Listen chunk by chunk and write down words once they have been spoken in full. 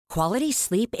Quality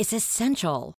sleep is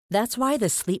essential. That's why the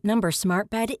Sleep Number Smart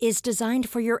Bed is designed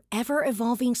for your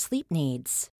ever-evolving sleep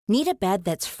needs. Need a bed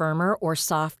that's firmer or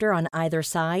softer on either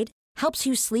side? Helps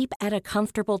you sleep at a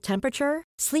comfortable temperature?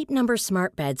 Sleep Number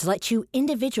Smart Beds let you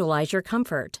individualize your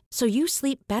comfort, so you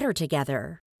sleep better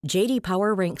together. J.D.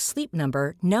 Power ranks Sleep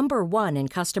Number number 1 in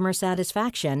customer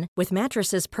satisfaction with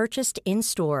mattresses purchased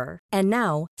in-store. And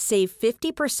now, save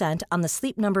 50% on the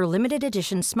Sleep Number Limited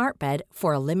Edition Smart Bed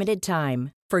for a limited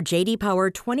time. For J.D. Power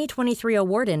 2023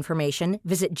 award information,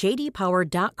 visit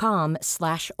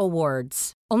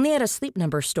jdpower.com/awards. Only at a Sleep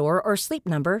Number store or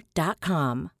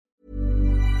sleepnumber.com.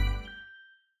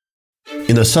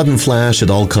 In a sudden flash, it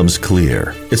all comes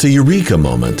clear. It's a eureka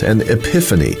moment, an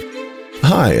epiphany.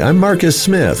 Hi, I'm Marcus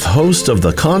Smith, host of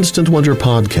the Constant Wonder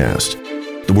podcast.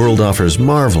 The world offers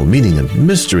marvel, meaning, and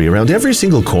mystery around every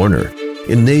single corner.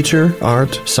 In nature,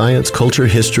 art, science, culture,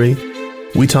 history,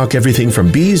 we talk everything from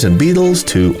bees and beetles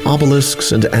to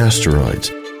obelisks and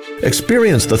asteroids.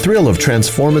 Experience the thrill of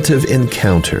transformative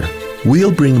encounter.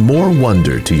 We'll bring more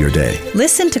wonder to your day.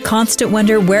 Listen to Constant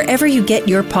Wonder wherever you get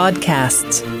your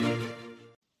podcasts.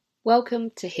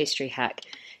 Welcome to History Hack.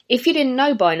 If you didn't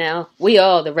know by now, we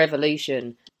are the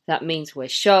revolution. That means we're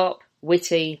sharp,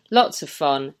 witty, lots of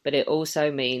fun, but it also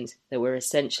means that we're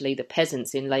essentially the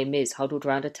peasants in Les Mis huddled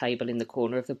round a table in the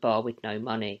corner of the bar with no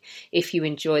money. If you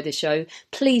enjoy the show,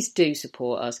 please do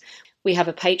support us. We have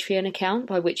a Patreon account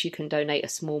by which you can donate a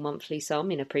small monthly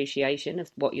sum in appreciation of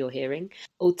what you're hearing.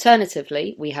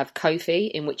 Alternatively, we have Ko-fi,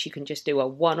 in which you can just do a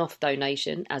one-off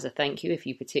donation as a thank you if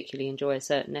you particularly enjoy a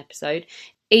certain episode.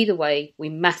 Either way, we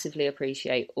massively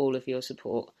appreciate all of your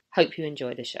support. Hope you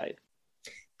enjoy the show.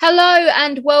 Hello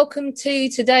and welcome to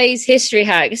today's History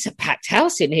Hack. It's a packed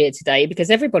house in here today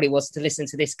because everybody wants to listen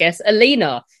to this guest.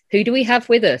 Alina, who do we have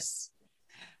with us?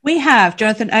 We have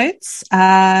Jonathan Oates,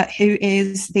 who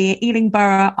is the Ealing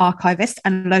Borough archivist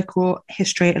and local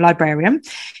history librarian.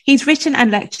 He's written and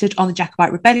lectured on the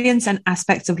Jacobite rebellions and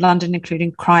aspects of London,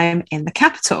 including crime in the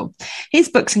capital. His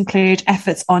books include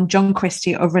efforts on John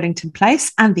Christie of Rillington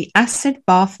Place and the Acid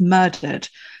Bath Murdered.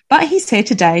 But he's here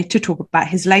today to talk about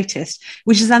his latest,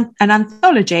 which is an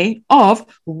anthology of,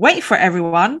 wait for it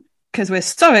everyone, because we're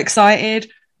so excited,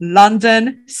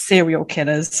 London serial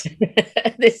killers.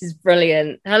 This is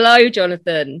brilliant. Hello,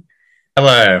 Jonathan.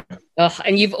 Hello. Oh,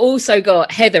 and you've also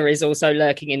got Heather is also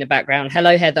lurking in the background.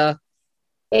 Hello, Heather.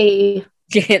 Hey.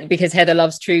 Because Heather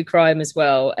loves true crime as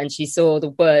well, and she saw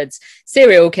the words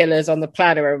serial killers on the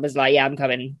planner and was like, "Yeah, I'm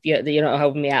coming. You're not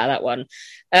holding me out of that one."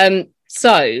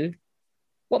 So,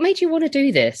 what made you want to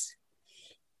do this?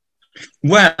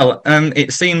 Well,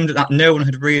 it seemed that no one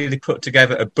had really put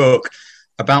together a book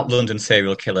about London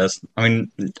serial killers. I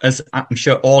mean, as I'm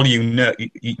sure all you know,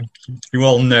 you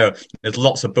all know, there's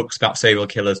lots of books about serial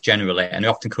killers generally, and they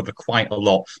often cover quite a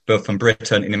lot, both from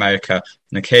Britain and America,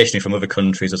 and occasionally from other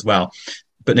countries as well.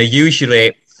 But they're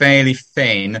usually fairly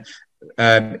thin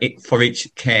for each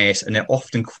case, and they're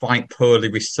often quite poorly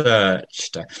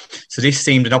researched. So this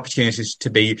seemed an opportunity to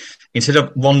be, instead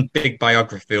of one big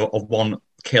biography of one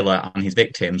killer and his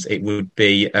victims, it would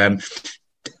be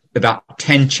about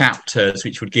 10 chapters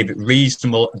which would give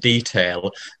reasonable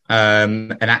detail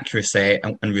and accuracy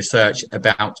and research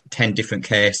about 10 different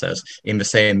cases in the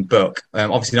same book.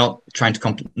 Obviously not trying to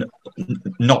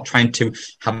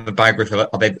have a biography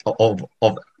of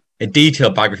a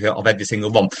detailed biography of every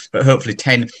single one, but hopefully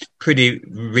 10 pretty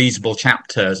reasonable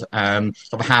chapters of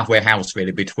a halfway house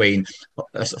really between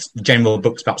general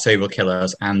books about serial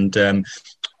killers and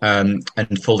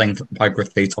full-length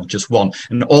biographies of just one,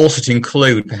 and also to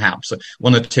include perhaps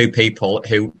one or two people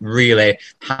who really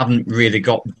haven't really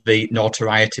got the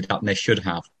notoriety that they should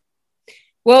have.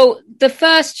 Well, the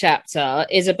first chapter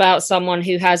is about someone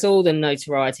who has all the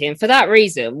notoriety, and for that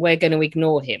reason, we're going to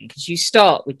ignore him because you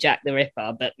start with Jack the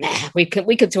Ripper, but we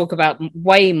could talk about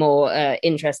way more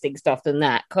interesting stuff than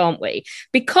that, can't we?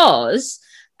 Because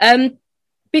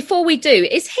before we do,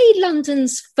 is he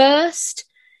London's first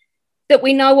that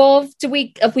we know of?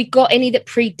 Have we got any that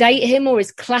predate him, or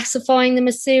is classifying them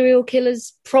as serial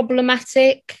killers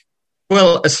problematic?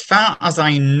 Well, as far as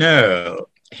I know,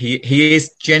 he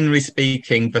is generally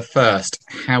speaking the first.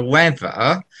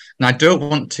 However, and I don't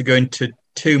want to go into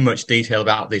too much detail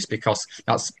about this because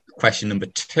that's question number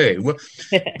 2.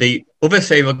 The other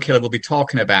serial killer we'll be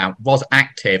talking about was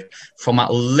active from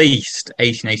at least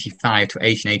 1885 to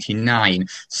 1889.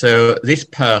 So this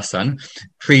person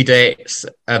predates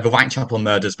the Whitechapel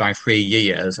murders by 3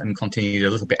 years and continued a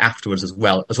little bit afterwards as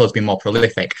well as being more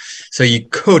prolific. So you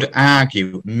could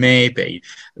argue maybe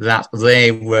that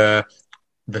they were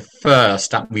the first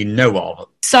that we know of.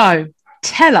 So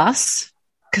tell us,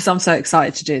 because I'm so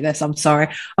excited to do this. I'm sorry.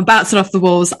 I'm bouncing off the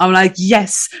walls. I'm like,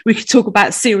 yes, we could talk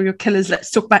about serial killers. Let's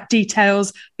talk about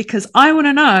details because I want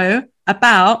to know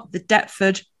about the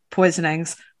Deptford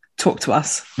poisonings. Talk to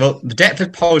us. Well, the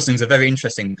Deptford poisonings are very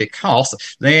interesting because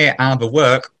they are the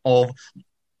work of,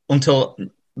 until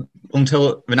the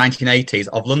 1980s,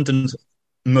 of London's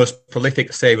most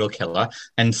prolific serial killer,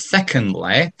 and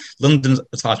secondly, London's,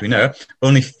 as far as we know,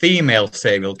 only female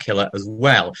serial killer as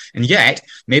well. And yet,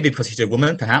 maybe because she's a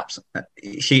woman, perhaps,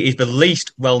 she is the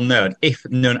least well known, if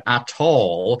known at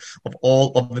all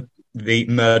of the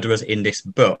murderers in this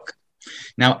book.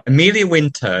 Now, Amelia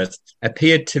Winters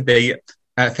appeared to be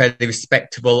a fairly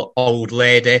respectable old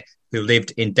lady who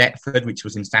lived in Deptford, which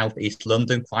was in southeast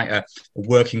London, quite a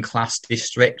working class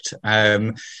district.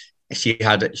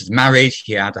 She's married,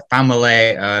 she had a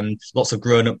family, lots of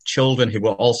grown-up children who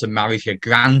were also married, she had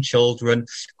grandchildren,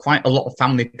 quite a lot of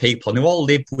family people, and they all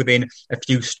lived within a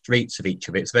few streets of each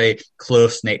other. It's very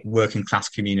close-knit working-class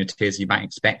community, as you might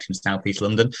expect in southeast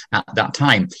London at that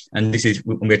time. And this is,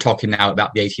 when we're talking now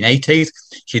about the 1880s,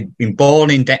 she'd been born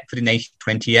in Deptford in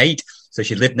 1828, so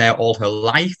she lived there all her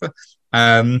life.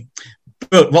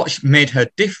 But what made her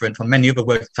different from many other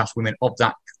working-class women of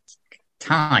that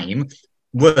time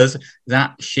was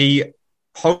that she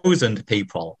poisoned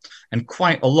people, and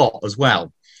quite a lot as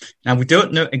well. Now, we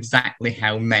don't know exactly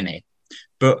how many,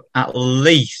 but at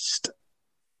least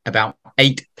about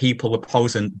 8 people were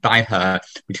poisoned by her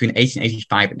between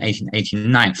 1885 and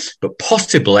 1889, but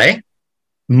possibly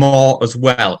more as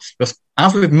well. Because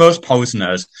as with most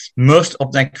poisoners, most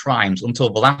of their crimes, until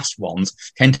the last ones,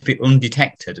 tend to be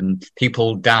undetected, and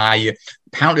people die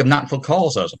apparently of natural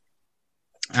causes.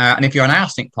 And if you're an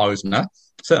arsenic poisoner,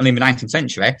 certainly in the 19th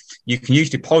century, you can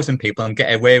usually poison people and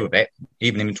get away with it,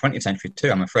 even in the 20th century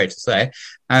too, I'm afraid to say,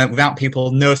 without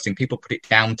people noticing. People put it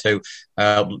down to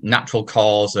natural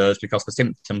causes because the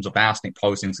symptoms of arsenic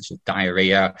poisoning, such as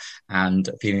diarrhea and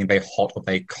feeling very hot or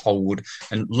very cold,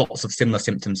 and lots of similar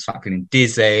symptoms, like feeling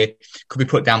dizzy, could be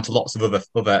put down to lots of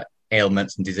other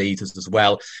ailments and diseases as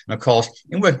well. And of course,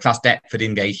 in working class Deptford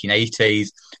in the 1880s,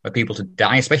 where people to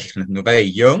die, especially when they're very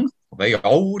young, very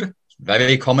old,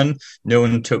 very common,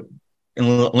 known to,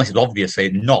 unless it's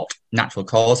obviously not natural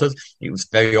causes, it was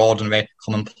very ordinary,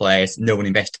 commonplace, no one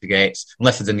investigates,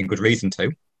 unless there's any good reason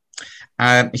to.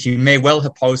 She may well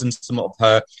have poisoned some of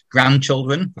her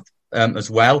grandchildren as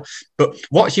well, but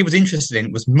what she was interested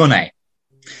in was money.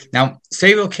 Now,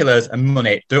 serial killers and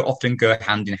money don't often go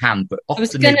hand in hand, but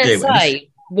often they do. I was going to say,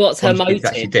 what's her motive?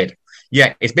 That she did.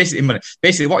 Yeah, it's basically money.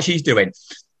 Basically, what she's doing,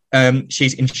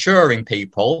 she's insuring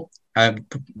people.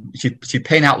 She's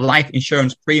paying out life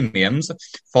insurance premiums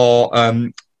for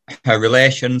her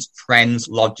relations, friends,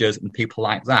 lodgers, and people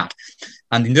like that.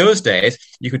 And in those days,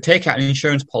 you could take out an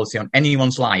insurance policy on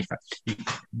anyone's life.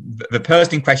 The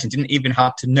person in question didn't even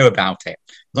have to know about it.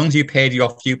 As long as you paid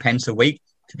your few pence a week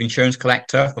to the insurance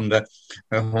collector from the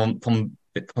from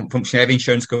whichever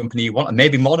insurance company you want, and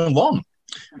maybe more than one.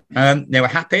 They were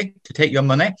happy to take your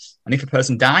money, and if a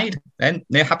person died, then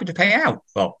they're happy to pay out.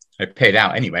 Well, they paid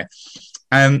out anyway.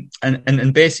 And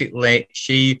basically,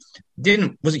 she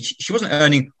wasn't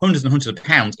earning hundreds and hundreds of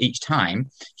pounds each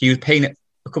time. She was paying a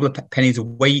couple of pennies a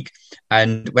week,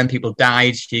 and when people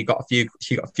died, she got a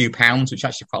few pounds, which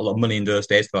actually quite a lot of money in those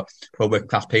days for working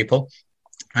class people.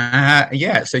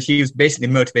 So she was basically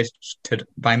motivated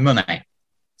by money.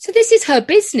 So this is her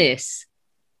business.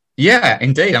 Yeah,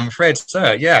 indeed. I'm afraid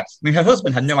so. Yeah, I mean, her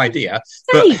husband had no idea,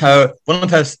 but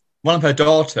one of her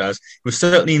daughters was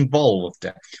certainly involved.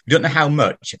 We don't know how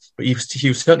much, but she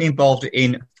was certainly involved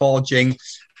in forging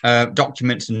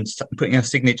documents and putting her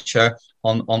signature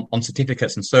on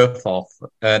certificates and so forth.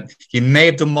 She may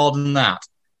have done more than that,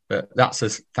 but that's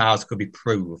as far as could be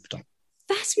proved.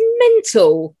 That's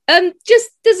mental.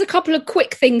 Just there's a couple of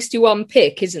quick things to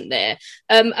unpick, isn't there?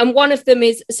 And one of them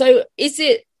is, so is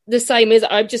it the same as,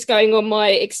 I'm just going on my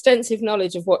extensive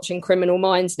knowledge of watching Criminal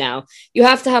Minds now, you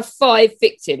have to have 5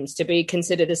 victims to be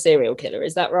considered a serial killer,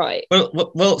 is that right?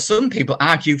 Well, some people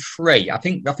argue 3. I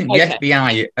think the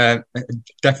FBI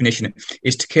definition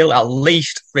is to kill at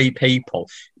least 3 people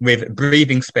with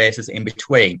breathing spaces in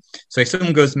between. So if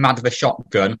someone goes mad with a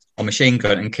shotgun or machine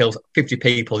gun and kills 50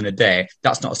 people in a day,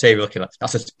 that's not a serial killer,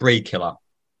 that's a spree killer.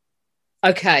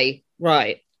 Okay,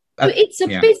 right. But it's a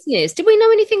business. Did we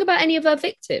know anything about any of her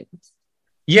victims?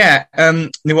 Yeah,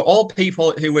 they were all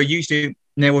people who were usually,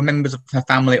 they were members of her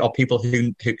family or people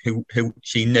who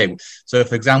she knew. So,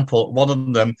 for example, one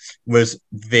of them was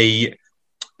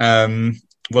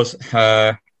was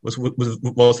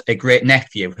a great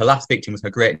nephew. Her last victim was her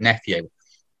great nephew.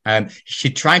 She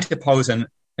tried to poison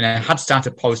and had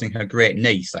started poisoning her great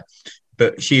niece,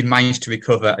 but she had managed to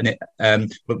recover.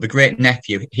 And but the great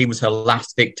nephew, he was her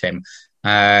last victim. So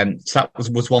that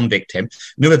was one victim.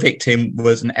 Another victim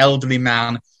was an elderly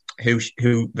man who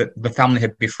the family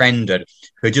had befriended,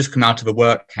 who had just come out of a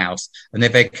workhouse, and they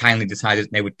very kindly decided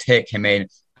they would take him in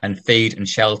and feed and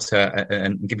shelter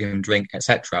and give him drink,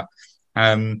 etc.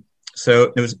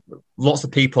 So there was lots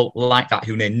of people like that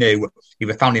who they knew,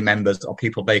 either family members or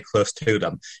people very close to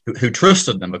them, who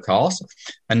trusted them, of course,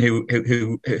 and who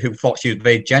thought she was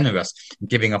very generous in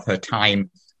giving of her time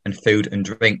and food and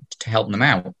drink to help them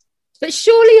out. But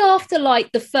surely after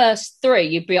like the first three,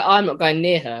 you'd be, I'm not going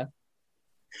near her.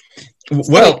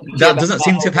 Well, that doesn't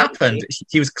seem to have happened.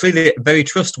 She was clearly very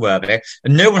trustworthy,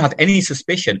 and no one had any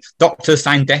suspicion. Doctors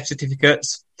signed death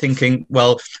certificates thinking,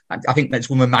 well, I think this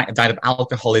woman might have died of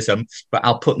alcoholism, but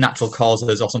I'll put natural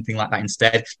causes or something like that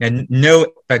instead. And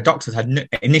the doctors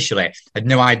initially had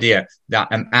no idea that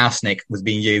arsenic was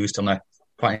being used on a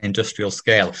quite an industrial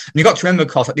scale. And you've got to remember, of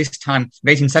course, at this time,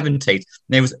 the 1870s,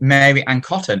 there was Mary Ann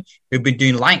Cotton, who'd been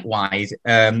doing likewise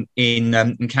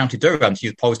in County Durham. She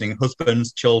was poisoning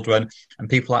husbands, children, and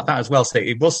people like that as well. So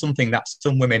it was something that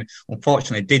some women,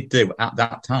 unfortunately, did do at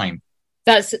that time.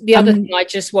 That's the other thing I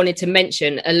just wanted to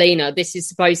mention, Alina. This is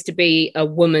supposed to be a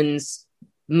woman's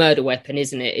murder weapon,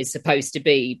 isn't it? It's supposed to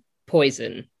be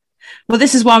poison. Well,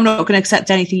 this is why I'm not going to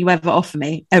accept anything you ever offer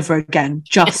me ever again,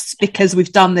 just because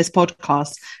we've done this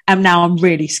podcast, and now I'm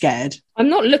really scared. I'm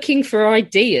not looking for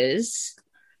ideas.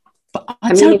 But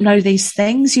I don't know these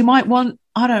things. You might want,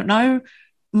 I don't know,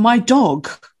 my dog.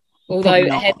 Although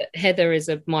Heather is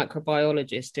a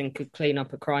microbiologist and could clean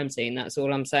up a crime scene, that's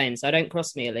all I'm saying. So don't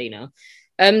cross me, Alina.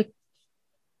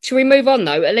 Should we move on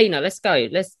though, Alina? Let's go.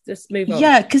 Let's move on.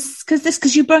 Yeah,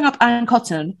 because you bring up Ann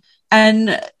Cotton,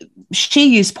 and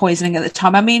she used poisoning at the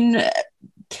time. I mean,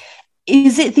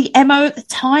 is it the MO at the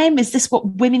time? Is this what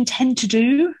women tend to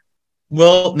do?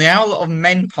 Well, there are a lot of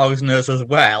men poisoners as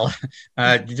well,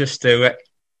 just to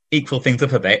equal things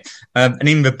up a bit. And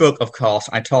in the book, of course,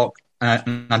 I talk.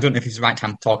 And I don't know if it's the right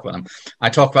time to talk about them. I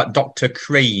talk about Dr.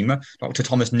 Cream, Dr.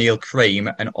 Thomas Neal Cream,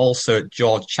 and also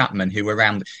George Chapman, who were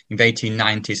around in the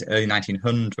 1890s, early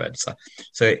 1900s.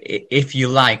 So if you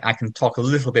like, I can talk a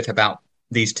little bit about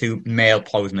these two male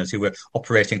poisoners who were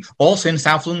operating also in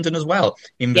South London as well,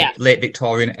 in the late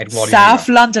Victorian Edwardian South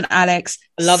era. London, Alex.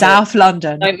 South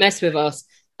London. Don't mess with us.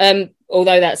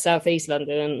 Although that's South East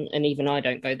London, and even I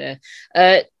don't go there.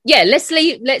 Let's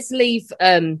leave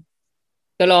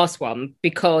the last one,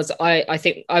 because I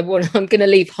think I'm going to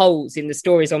leave holes in the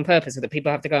stories on purpose so that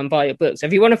people have to go and buy your book. So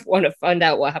if you want to find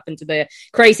out what happened to the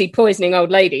crazy poisoning old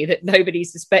lady that nobody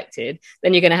suspected,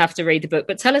 then you're going to have to read the book.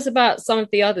 But tell us about some of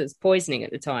the others poisoning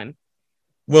at the time.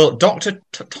 Well, Dr.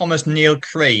 Thomas Neal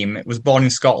Cream was born in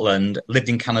Scotland, lived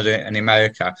in Canada and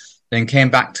America, then came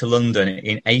back to London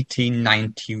in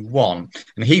 1891.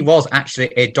 And he was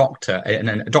actually a doctor, and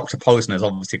a doctor poisoner is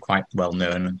obviously quite well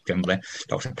known, generally,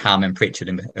 Dr. Palmer and Pritchard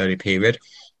in the early period.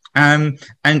 And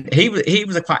he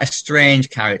was quite a strange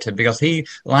character, because he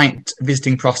liked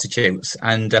visiting prostitutes,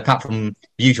 and apart from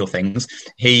the usual things,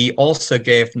 he also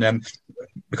gave them,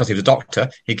 because he was a doctor,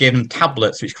 he gave them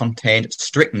tablets which contained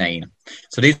strychnine.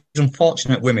 So these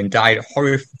unfortunate women died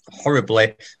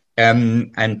horribly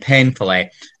and painfully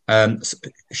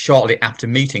shortly after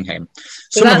meeting him.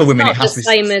 So some of the women, it has the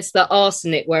same as the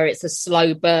arsenic, where it's a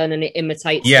slow burn and it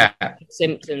imitates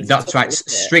symptoms. That's right.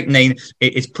 Strychnine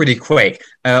is pretty quick,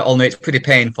 although it's pretty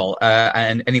painful,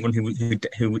 and anyone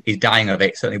who is dying of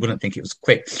it certainly wouldn't think it was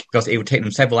quick, because it would take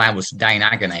them several hours to die in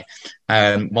agony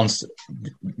once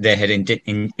they had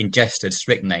ingested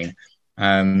strychnine.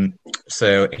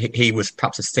 So he was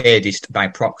perhaps a sadist by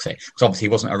proxy, because obviously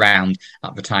he wasn't around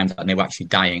at the time that they were actually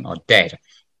dying or dead.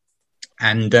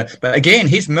 And but again,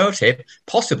 his motive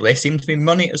possibly seemed to be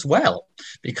money as well,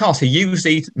 because he used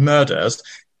these murders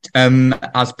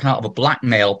as part of a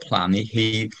blackmail plan.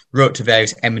 He wrote to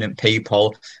various eminent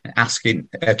people, accusing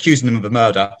them of a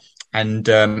murder, and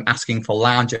asking for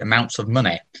large amounts of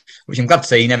money, which I'm glad to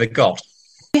say he never got.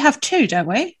 We have two, don't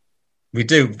we? We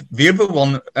do. The other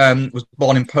one was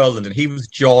born in Poland, and he was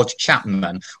George Chapman.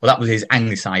 Well, that was his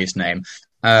anglicised name.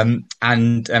 And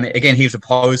again, he was a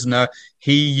poisoner.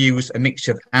 He used a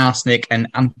mixture of arsenic and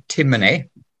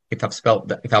antimony, if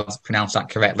I've pronounced that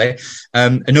correctly.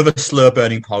 Another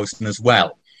slow-burning poison as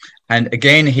well. And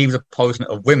again, he was a poisoner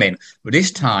of women. But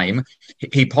this time,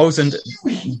 he poisoned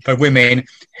for women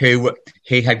who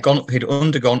he'd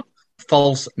undergone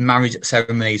false marriage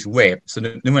ceremonies with. So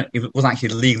he wasn't actually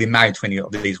legally married to any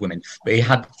of these women, but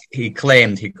he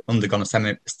claimed he'd undergone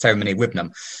a ceremony with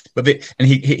them. And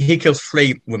he killed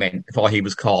 3 women before he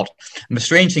was caught. And the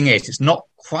strange thing is, it's not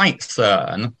quite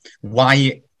certain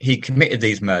why he committed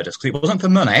these murders, because it wasn't for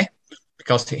money,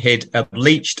 because he'd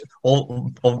bleached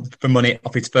all the money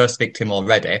off his first victim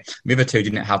already. The other two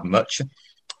didn't have much.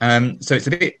 So it's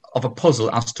a bit of a puzzle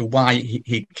as to why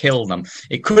he killed them.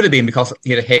 It could have been because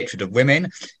he had a hatred of women.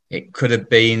 It could have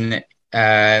been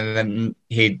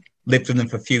he'd lived with them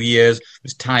for a few years,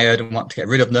 was tired and wanted to get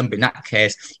rid of them. But in that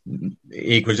case,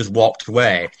 he could have just walked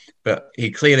away. But he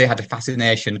clearly had a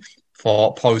fascination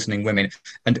for poisoning women.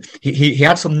 And he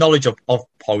had some knowledge of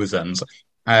poisons.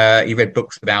 He read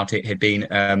books about it.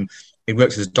 He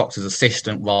worked as a doctor's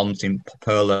assistant once in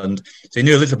Poland, so he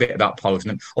knew a little bit about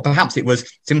poisoning. Or perhaps it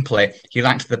was simply he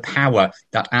lacked the power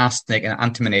that arsenic and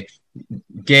antimony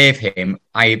gave him,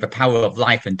 i.e. the power of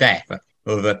life and death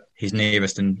over his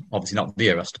nearest and obviously not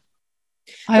dearest.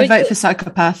 I vote for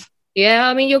psychopath. Yeah,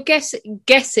 I mean, you're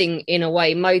guessing in a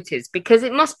way motives, because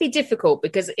it must be difficult,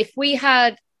 because if we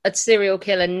had a serial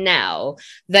killer now,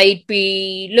 they'd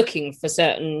be looking for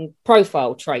certain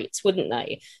profile traits, wouldn't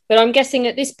they? But I'm guessing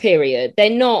at this period, they're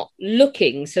not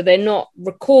looking, so they're not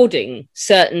recording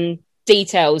certain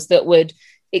details that would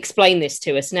explain this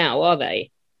to us now, are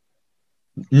they?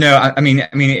 No, I mean,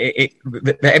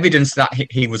 the evidence that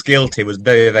he was guilty was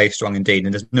very, very strong indeed,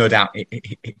 and there's no doubt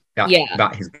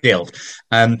about his guilt.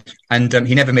 And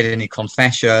he never made any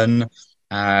confession.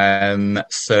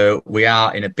 So we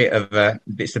are in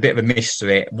it's a bit of a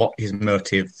mystery what his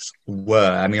motives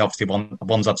were. I mean, obviously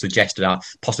ones I've suggested are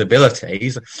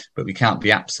possibilities, but we can't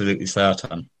be absolutely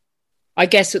certain. I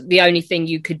guess the only thing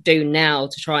you could do now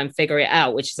to try and figure it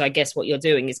out, which is, I guess, what you're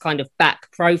doing, is kind of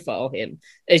back profile him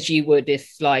as you would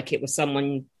if, like, it was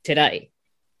someone today.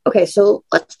 Okay, so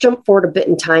let's jump forward a bit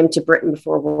in time to Britain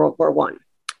before World War One.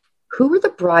 Who were the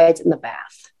brides in the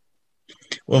bath?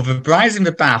 Well, the brides in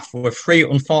the bath were three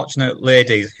unfortunate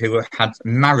ladies who had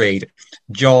married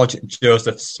George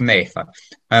Joseph Smith,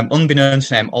 unbeknownst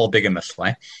to them, all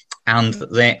bigamously, and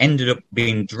they ended up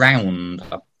being drowned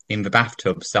in the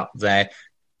bathtubs that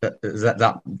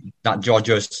George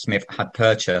Joseph Smith had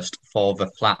purchased for the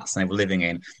flats they were living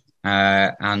in.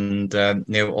 And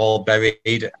they were all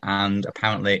buried, and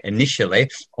apparently initially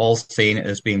all seen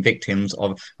as being victims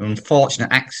of an unfortunate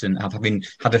accident of having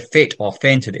had a fit or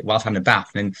fainted whilst having a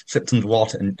bath and then slipped under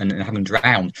water and having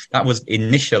drowned. That was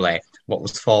initially what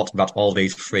was thought about all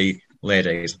these three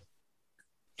ladies.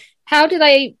 How do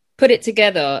they put it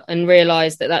together and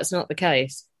realise that that's not the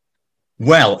case?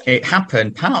 Well, it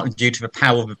happened partly due to the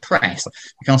power of the press,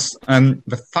 because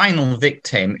the final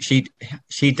victim,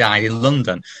 she died in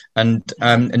London, and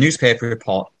a newspaper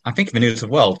report, I think in the News of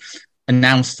the World,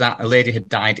 announced that a lady had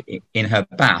died in her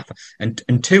bath, and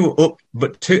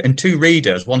two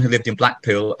readers, one who lived in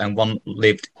Blackpool and one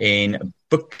lived in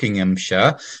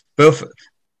Buckinghamshire, both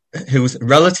whose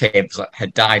relatives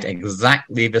had died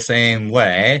exactly the same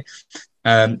way,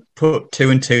 put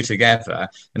two and two together,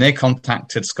 and they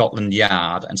contacted Scotland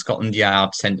Yard, and Scotland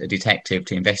Yard sent a detective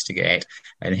to investigate,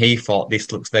 and he thought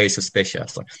this looks very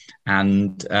suspicious.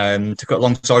 And to cut a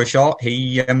long story short,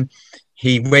 he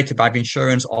waited by the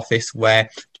insurance office where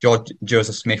George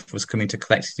Joseph Smith was coming to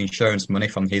collect his insurance money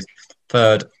from his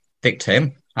third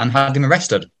victim, and had him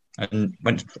arrested, and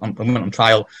went on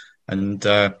trial, and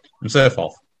so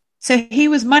forth. So he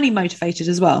was money motivated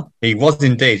as well? He was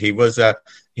indeed. He was a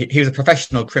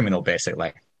professional criminal,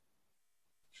 basically.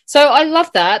 So I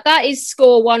love that. That is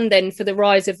score one then for the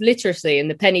rise of literacy and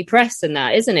the penny press and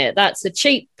that, isn't it? That's a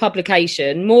cheap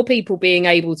publication. More people being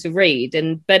able to read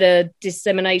and better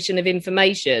dissemination of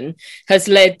information has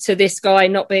led to this guy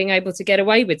not being able to get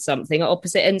away with something at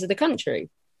opposite ends of the country.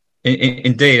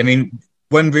 Indeed. I mean,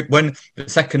 when the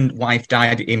second wife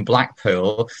died in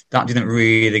Blackpool, that didn't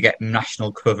really get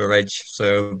national coverage,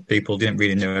 so people didn't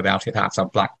really know about it. That's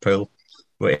at Blackpool.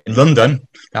 But in London,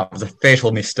 that was a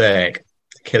fatal mistake,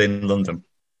 to kill in London.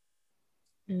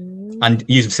 And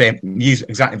use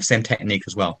exactly the same technique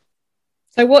as well.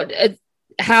 So what?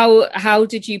 How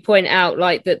did you point out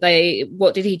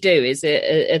what did he do? Is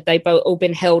it have they both all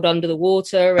been held under the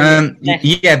water?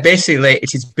 Yeah, basically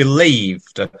it is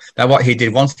believed that what he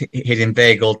did once he'd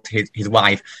inveigled his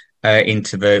wife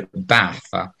into the bath,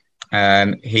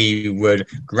 he would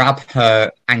grab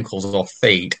her ankles or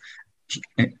feet,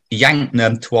 yank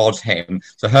them towards him,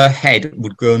 so her head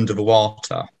would go under the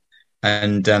water,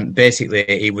 and basically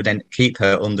he would then keep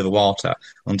her under the water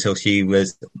until she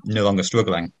was no longer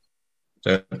struggling.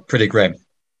 So pretty grim.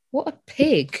 What a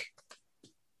pig.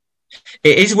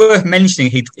 It is worth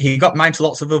mentioning he got married to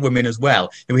lots of other women as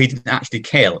well, who he didn't actually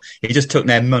kill. He just took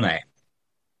their money.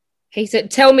 He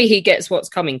said, tell me he gets what's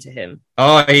coming to him.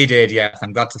 Oh, he did, yes.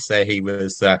 I'm glad to say he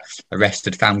was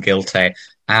arrested, found guilty,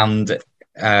 and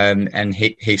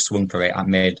he swung for it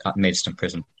at Maidstone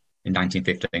Prison. in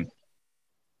 1915.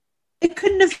 They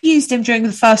couldn't have used him during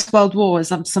the First World War as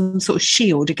some sort of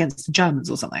shield against the Germans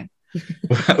or something.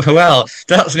 Well,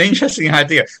 that's an interesting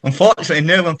idea. Unfortunately,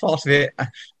 no one thought of it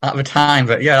at the time,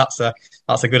 but yeah,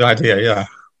 that's a good idea. Yeah,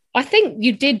 I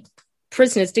think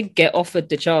prisoners did get offered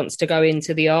the chance to go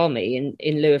into the army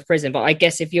in lieu of prison, but I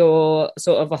guess if you're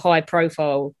sort of a high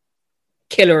profile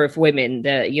killer of women,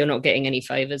 that you're not getting any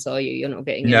favours, are you? You're not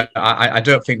getting no. I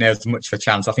don't think there's much of a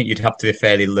chance. I think you'd have to be a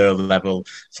fairly low level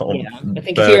sort of. I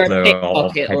think if you're a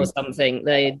pickpocket or something,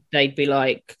 they'd be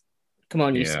like, "Come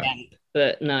on, you scamp."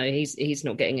 But no, he's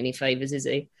not getting any favours, is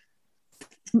he?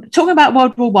 Talking about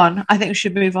World War One, I think we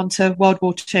should move on to World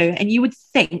War Two. And you would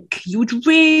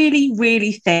really,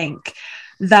 really think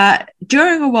that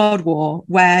during a world war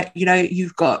where,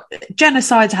 you've got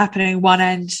genocides happening one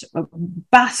end,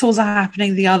 battles are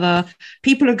happening the other,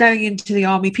 people are going into the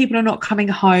army, people are not coming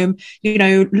home,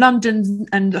 London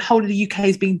and the whole of the UK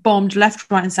is being bombed left,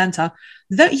 right and centre,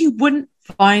 that you wouldn't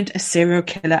find a serial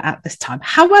killer at this time.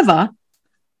 However,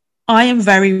 I am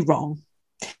very wrong,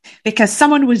 because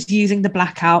someone was using the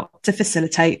blackout to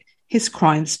facilitate his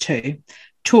crimes too.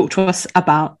 Talk to us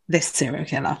about this serial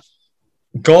killer.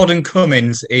 Gordon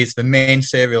Cummins is the main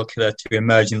serial killer to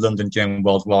emerge in London during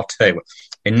World War II.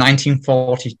 In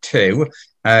 1942,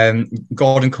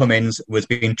 Gordon Cummins was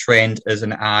being trained as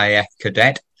an RAF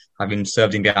cadet, having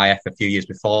served in the RAF a few years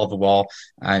before the war.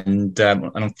 And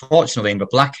unfortunately, in the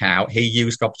blackout, he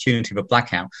used the opportunity of the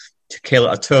blackout to kill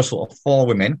a total of 4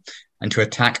 women and to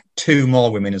attack 2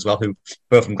 more women as well, who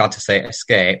both, I'm glad to say,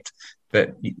 escaped.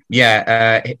 But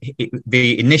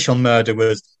the initial murder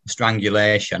was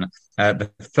strangulation.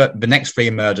 The next 3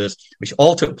 murders, which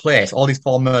all took place, all these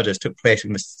 4 murders took place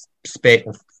in the space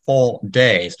of 4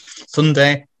 days: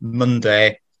 Sunday,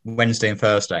 Monday, Wednesday, and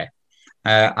Thursday.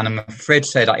 And I'm afraid to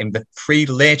say that in the 3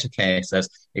 later cases,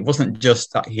 it wasn't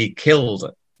just that he killed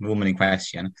the woman in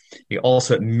question, he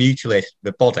also mutilated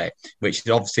the body, which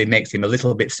obviously makes him a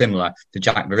little bit similar to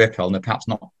Jack the Ripper, and perhaps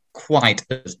not quite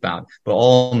as bad, but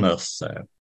almost so.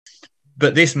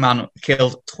 But this man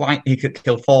killed twice. He could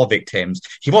kill 4 victims.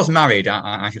 He was married,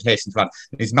 I should hasten to add.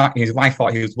 His wife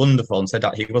thought he was wonderful and said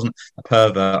that he wasn't a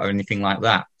pervert or anything like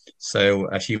that. So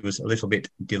she was a little bit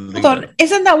deluded. Hold on.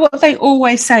 Isn't that what they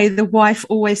always say? The wife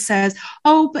always says,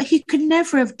 "Oh, but he could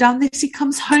never have done this. He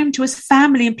comes home to his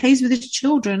family and plays with his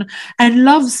children and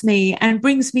loves me and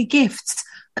brings me gifts."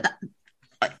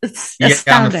 It's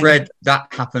astounding. I'm afraid that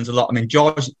happens a lot. I mean,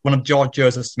 one of George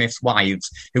Joseph Smith's wives,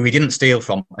 who he didn't steal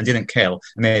from and didn't kill,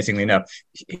 amazingly enough,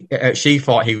 she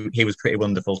thought he was pretty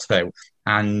wonderful too.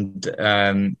 And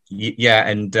another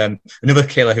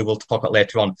killer who we'll talk about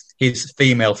later on, his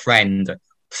female friend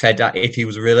said that if he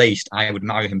was released, I would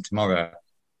marry him tomorrow.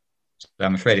 So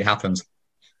I'm afraid it happens.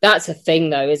 That's a thing,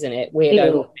 though, isn't it?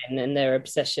 Weirdo women and their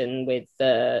obsession with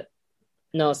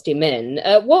nasty men.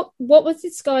 What was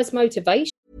this guy's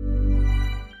motivation?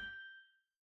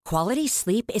 Quality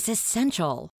sleep is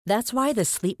essential. That's why the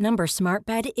Sleep Number Smart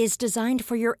Bed is designed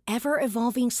for your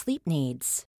ever-evolving sleep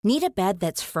needs. Need a bed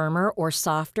that's firmer or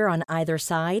softer on either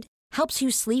side? Helps you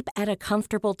sleep at a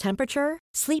comfortable temperature?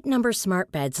 Sleep Number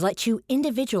Smart Beds let you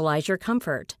individualize your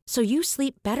comfort, so you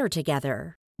sleep better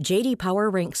together. J.D. Power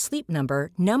ranks Sleep Number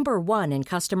number 1 in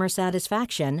customer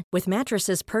satisfaction with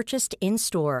mattresses purchased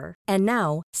in-store. And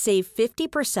now, save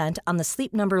 50% on the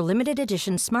Sleep Number Limited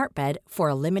Edition Smart Bed for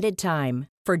a limited time.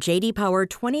 For J.D. Power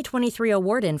 2023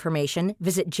 award information,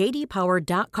 visit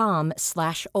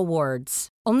jdpower.com/awards.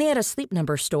 Only at a Sleep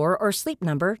Number store or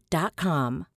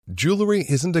sleepnumber.com. Jewelry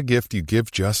isn't a gift you give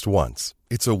just once.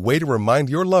 It's a way to remind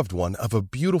your loved one of a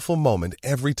beautiful moment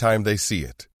every time they see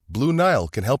it. Blue Nile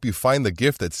can help you find the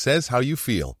gift that says how you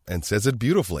feel and says it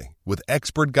beautifully, with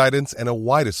expert guidance and a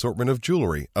wide assortment of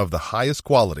jewelry of the highest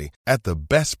quality at the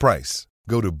best price.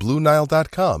 Go to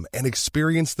BlueNile.com and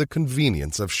experience the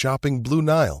convenience of shopping Blue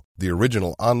Nile, the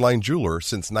original online jeweler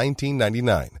since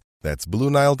 1999. That's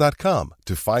BlueNile.com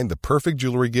to find the perfect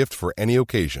jewelry gift for any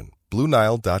occasion.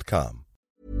 BlueNile.com.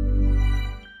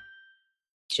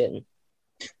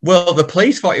 Well, the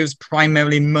police thought it was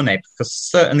primarily money, because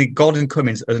certainly Gordon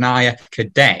Cummins, as an RAF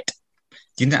cadet,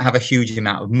 didn't have a huge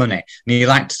amount of money. And he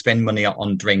liked to spend money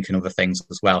on drink and other things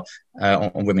as well,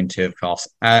 on women too, of course.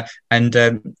 And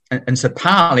so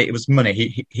partly it was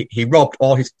money. He robbed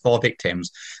all his 4 victims.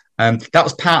 That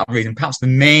was part of the reason, perhaps the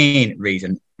main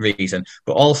reason.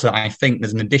 But also I think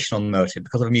there's an additional motive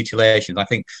because of the mutilations. I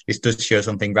think this does show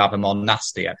something rather more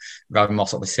nastier, rather more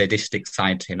sort of a sadistic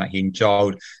side to him, that he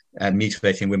enjoyed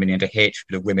mutilating women. He had a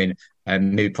hatred of women,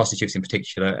 maybe prostitutes in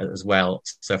particular as well.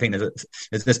 So I think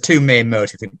there's 2 main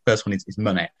motives. The first one is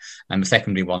money, and the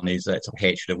secondary one is sort of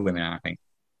hatred of women, I think.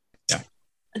 Yeah.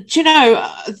 Do you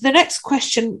know, the next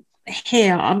question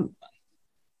here, I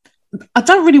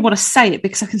don't really want to say it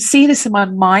because I can see this in my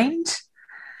mind.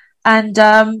 And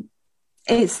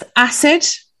it's acid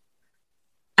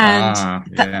and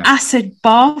the acid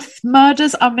bath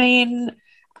murders. I mean,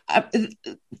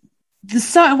 there's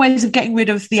certain ways of getting rid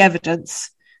of the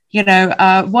evidence. You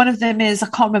know, one of them is, I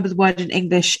can't remember the word in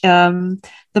English, the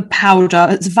powder.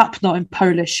 It's wapno in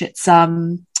Polish. It's talk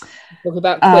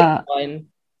about quicklime.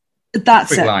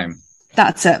 That's Quicklime.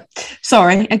 That's it.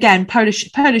 Sorry, again, Polish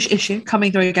issue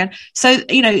coming through again. So,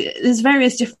 you know, there's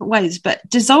various different ways, but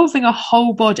dissolving a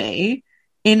whole body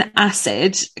in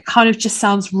acid kind of just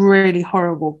sounds really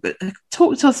horrible. But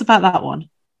talk to us about that one.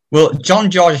 Well, John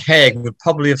George Haigh would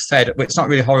probably have said, well, it's not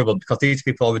really horrible because these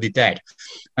people are already dead.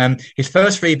 His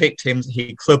first 3 victims,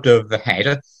 he clubbed over the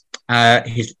head.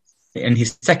 His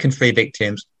second 3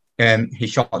 victims, he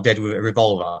shot dead with a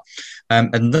revolver.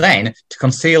 And then, to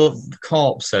conceal the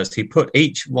corpses, he put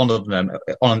each one of them,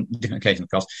 on different occasions, of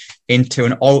course, into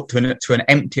an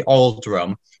empty oil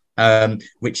drum,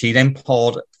 which he then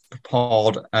poured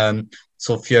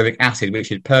sulfuric acid, which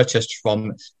he'd purchased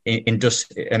from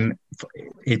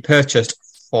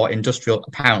for industrial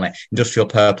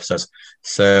purposes.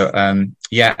 So and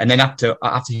then after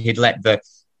he'd let the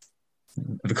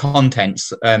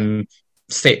contents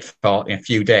sit for a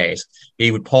few days,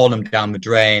 he would pour them down the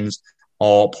drains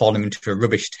or pour them into a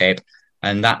rubbish tip,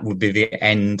 and that would be the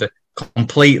end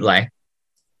completely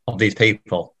of these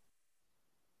people.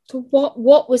 So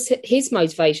what was his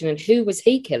motivation, and who was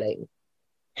he killing?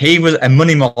 He was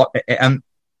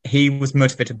he was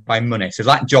motivated by money. So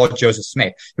like George Joseph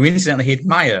Smith, who incidentally he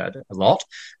admired a lot.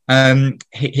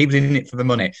 He was in it for the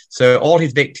money. So all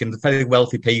his victims are fairly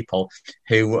wealthy people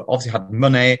who obviously had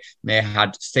money, they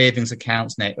had savings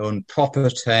accounts, they owned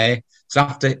property. So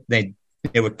after they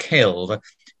were killed,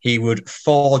 he would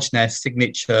forge their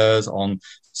signatures on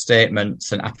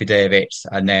statements and affidavits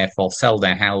and therefore sell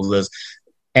their houses,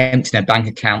 empty their bank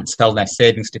accounts, sell their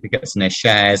savings certificates and their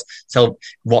shares, sell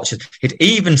watches. He'd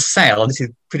even sell, and this is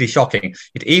pretty shocking,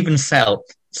 he'd even sell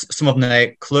some of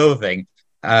their clothing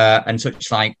and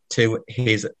such like to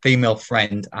his female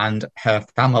friend and her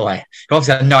family. He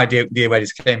obviously had no idea where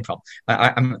this came from.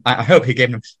 I hope he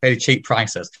gave them very cheap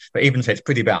prices, but even so, it's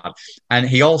pretty bad. And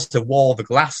he also wore the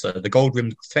glasses, the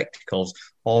gold-rimmed spectacles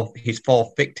of his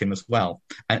 4th victim as well.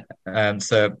 And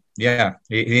so, yeah,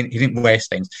 he didn't waste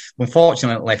things.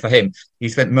 Unfortunately for him, he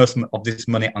spent most of this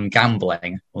money on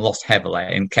gambling, lost heavily,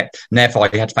 and therefore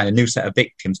he had to find a new set of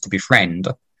victims to befriend,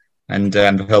 and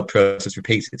the whole process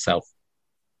repeats itself.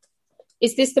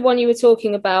 Is this the one you were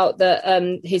talking about that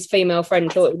his female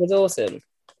friend thought it was awesome?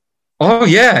 Oh,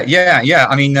 yeah.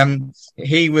 I mean,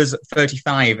 he was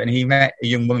 35 and he met a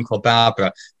young woman called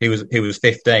Barbara who was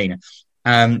 15.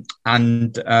 And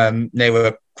they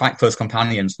were quite close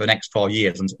companions for the next 4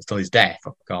 years until his death,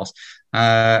 of course.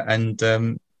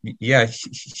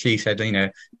 She said, you know,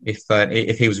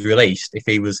 if he was released, if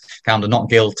he was found not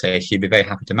guilty, she'd be very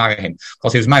happy to marry him. Of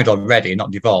course, he was married already,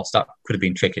 not divorced. That could have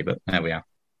been tricky, but there we are.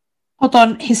 Hold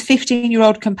on, his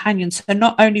 15-year-old companion. So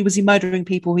not only was he murdering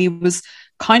people, he was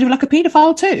kind of like a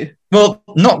paedophile too. Well,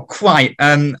 not quite.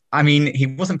 I mean, he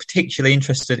wasn't particularly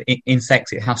interested in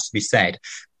sex, it has to be said.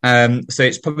 So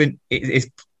it's probably it's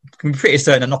can be pretty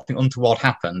certain that nothing untoward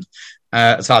happened,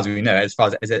 as far as we know, as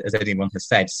far as anyone has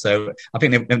said. So I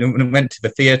think they went to the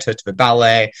theatre, to the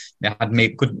ballet, they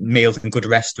had good meals in good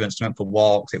restaurants, went for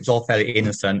walks. It was all fairly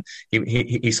innocent.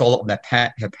 He saw a lot of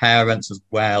her parents as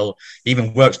well. He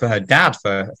even worked for her dad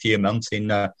for a few months in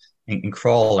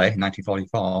Crawley in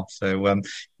 1944. So,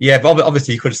 but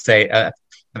obviously you could say a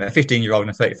 15-year-old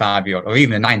and a 35-year-old, or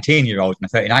even a 19-year-old and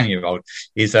a 39-year-old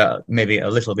is maybe a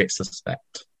little bit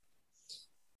suspect.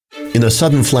 In a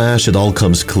sudden flash, it all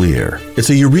comes clear. It's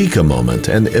a eureka moment,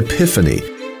 an epiphany.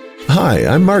 Hi,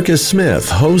 I'm Marcus Smith,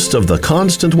 host of the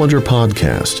Constant Wonder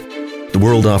podcast. The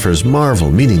world offers marvel,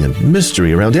 meaning, and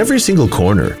mystery around every single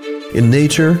corner. In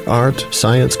nature, art,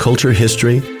 science, culture,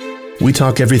 history, we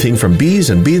talk everything from bees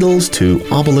and beetles to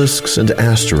obelisks and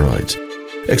asteroids.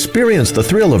 Experience the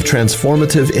thrill of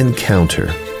transformative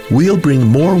encounter. We'll bring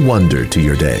more wonder to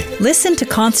your day. Listen to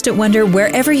Constant Wonder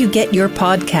wherever you get your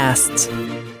podcasts.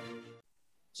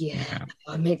 Yeah,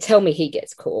 I mean, tell me he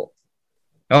gets caught.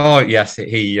 Oh yes,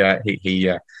 he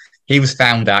was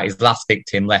found out. His last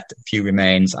victim left a few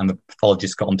remains, and the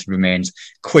pathologist got onto remains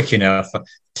quick enough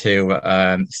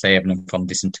to save them from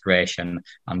disintegration,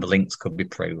 and the links could be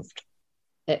proved.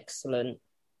 Excellent.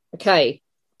 Okay,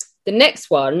 the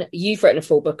next one, you've written a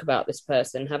full book about this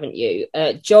person, haven't you?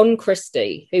 John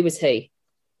Christie. Who was he?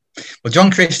 Well,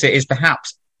 John Christie is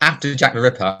perhaps after Jack the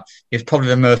Ripper, is probably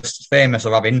the most famous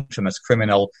or rather infamous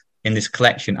criminal in this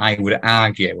collection, I would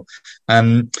argue.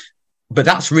 But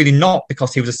that's really not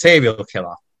because he was a serial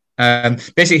killer.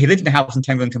 Basically, he lived in a house in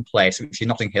Tenrington Place, which is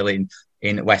Notting Hill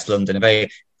in West London, a very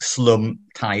slum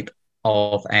type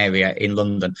of area in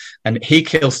London. And he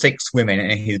killed 6 women,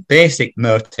 and his basic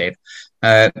motive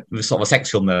was sort of a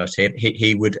sexual motive.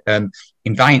 He would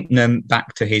invite them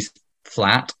back to his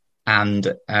flat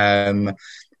and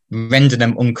render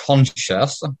them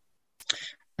unconscious,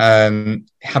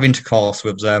 have intercourse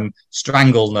with them,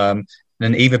 strangle them,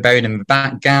 and either bury them in the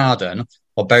back garden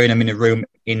or bury them in a room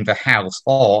in the house,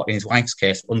 or, in his wife's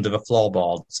case, under the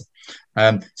floorboards.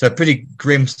 So a pretty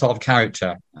grim sort of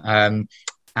character. And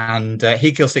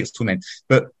he killed 6 women.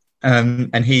 But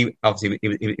and he obviously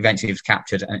eventually was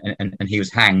captured and he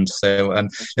was hanged. So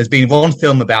there's been one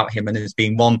film about him and there's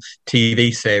been one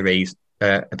TV series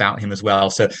about him as well.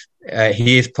 So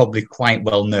he is probably quite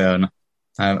well known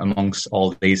amongst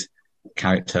all these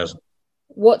characters.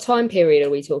 What time period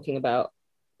are we talking about?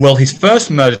 Well, his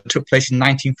first murder took place in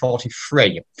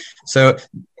 1943. So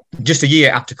just a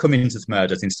year after Cummins'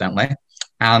 murders, incidentally,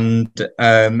 and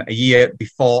a year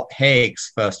before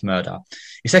Haig's first murder.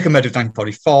 His second murder was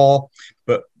 1944,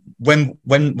 but when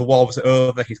the war was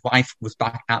over, his wife was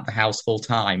back at the house full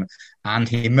time, and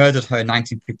he murdered her in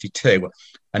 1952.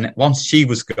 And once she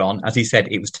was gone, as he said,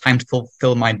 it was time to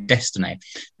fulfill my destiny.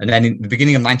 And then in the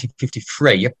beginning of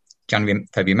 1953, January,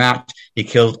 February, March, he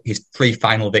killed his 3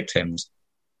 final victims.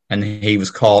 And he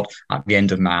was caught at the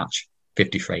end of March,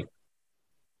 53.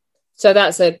 So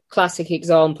that's a classic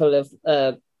example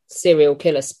of serial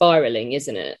killer spiraling,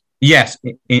 isn't it? Yes,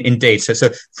 indeed. So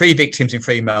 3 victims in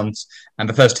 3 months, and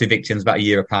the first 2 victims about a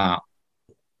year apart.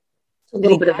 A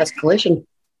little bit of escalation.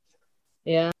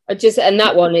 Yeah. And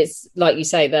that one, it's like you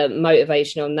say, the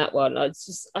motivation on that one.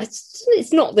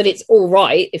 It's not that it's all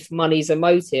right if money's a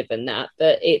motive and that,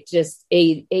 but it just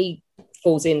he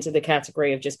falls into the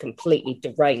category of just completely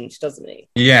deranged, doesn't he?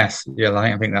 Yes, yeah,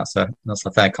 I think that's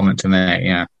a fair comment to make.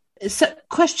 Yeah. So,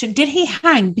 question: did he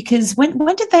hang? Because when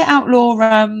did they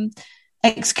outlaw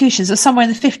executions? Or somewhere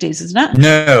in the 50s, isn't it?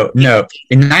 No.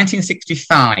 In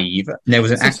 1965, there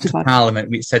was an act of Parliament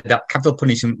which said that capital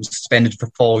punishment was suspended for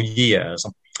 4 years.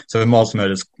 So the Morse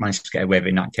murders managed to get away with it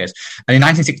in that case. And in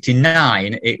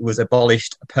 1969, it was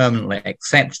abolished permanently,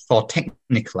 except for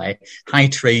technically high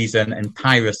treason and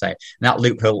piracy. And that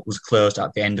loophole was closed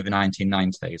at the end of the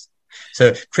 1990s.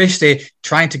 So Christie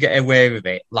tried to get away with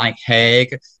it, like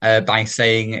Haig, by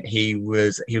saying he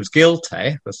was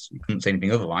guilty, because you couldn't say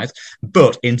anything otherwise,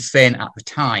 but insane at the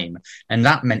time. And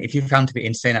that meant if you found to be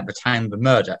insane at the time of the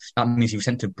murder, that means you were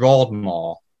sent to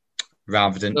Broadmoor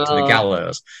rather than to the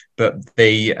gallows. But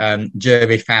the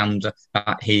jury found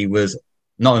that he was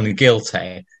not only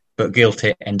guilty, but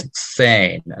guilty and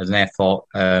sane, and therefore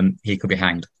he could be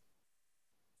hanged.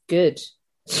 Good,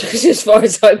 as far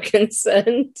as I'm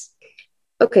concerned.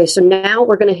 Okay, so now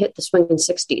we're going to hit the swinging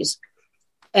 60s.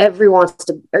 Everybody wants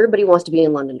to be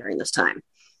in London during this time,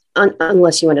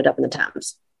 unless you ended up in the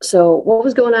Thames. So what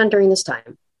was going on during this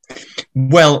time?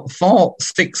 Well, for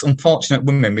 6 unfortunate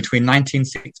women between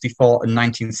 1964 and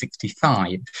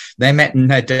 1965, they met in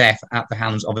their death at the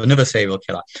hands of another serial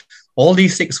killer. All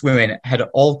these 6 women had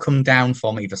all come down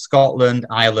from either Scotland,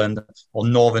 Ireland, or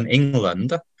Northern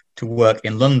England to work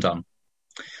in London.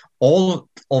 All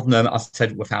of them, as I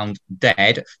said, were found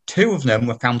dead. 2 of them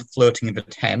were found floating in the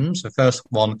Thames, the first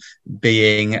one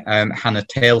being Hannah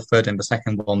Tailford and the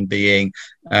second one being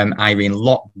Irene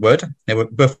Lockwood. They were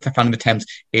both found in the Thames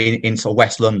in sort of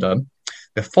West London.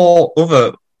 The 4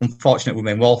 other unfortunate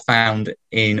women were all found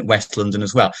in West London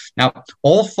as well. Now,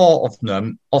 all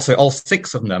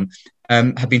 6 of them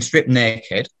had been stripped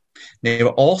naked. They were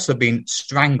also being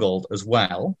strangled as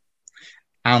well.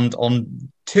 And on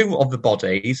 2 of the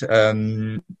bodies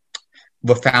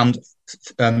were found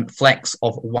flecks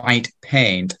of white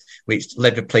paint, which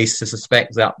led the police to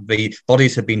suspect that the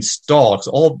bodies had been stored.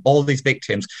 So all these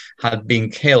victims had been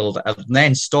killed and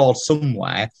then stored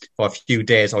somewhere for a few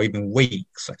days or even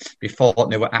weeks before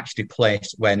they were actually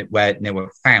placed where they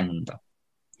were found.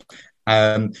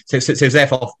 So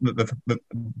therefore,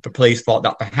 the police thought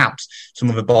that perhaps some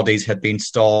of the bodies had been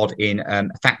stored in a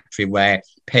factory where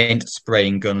paint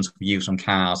spraying guns were used on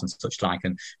cars and such like,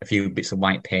 and a few bits of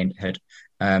white paint had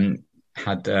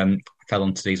fell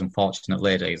onto these unfortunate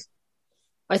ladies.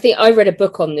 I think I read a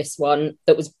book on this one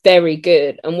that was very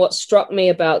good, and what struck me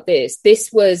about this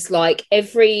was like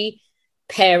every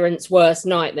parent's worst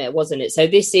nightmare, wasn't it? So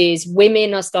this is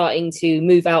women are starting to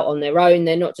move out on their own.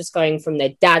 They're not just going from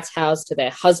their dad's house to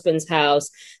their husband's house.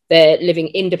 They're living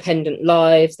independent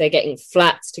lives. They're getting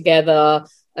flats together.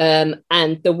 And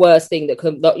the worst thing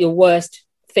your worst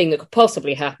thing that could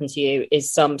possibly happen to you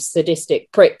is some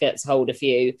sadistic prick gets hold of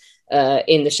you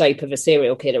in the shape of a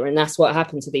serial killer. And that's what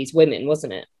happened to these women,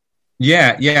 wasn't it?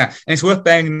 Yeah. And it's worth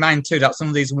bearing in mind too that some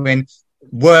of these women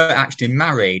were actually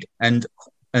married, and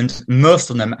most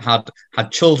of them had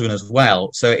children as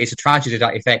well. So it's a tragedy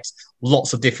that affects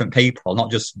lots of different people, not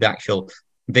just the actual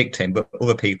victim, but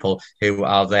other people who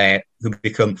are there, who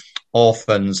become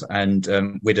orphans and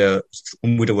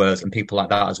widowers and people like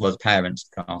that, as well as parents,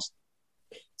 of course.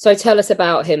 So tell us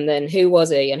about him then. Who was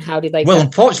he and how did they... Well,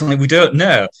 unfortunately, we don't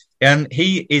know.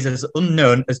 He is as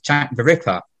unknown as Jack the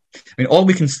Ripper. I mean, all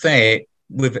we can say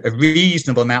with a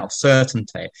reasonable amount of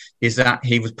certainty is that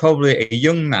he was probably a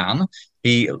young man.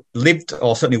 He lived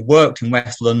or certainly worked in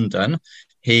West London.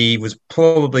 He was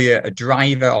probably a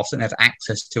driver or certainly had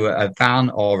access to a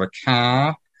van or a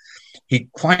car. He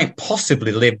quite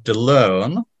possibly lived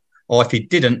alone, or if he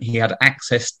didn't, he had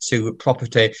access to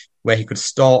property where he could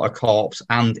store a corpse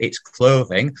and its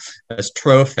clothing as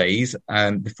trophies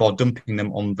before dumping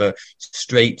them on the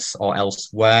streets or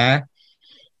elsewhere.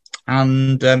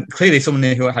 And clearly someone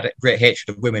who had a great hatred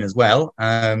of women as well.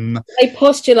 They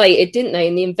postulated, didn't they,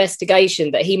 in the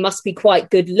investigation that he must be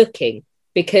quite good looking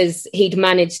because he'd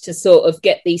managed to sort of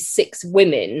get these 6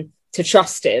 women to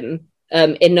trust him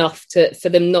enough for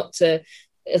them not to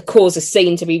cause a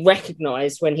scene to be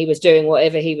recognised when he was doing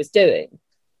whatever he was doing.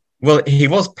 Well, he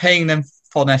was paying them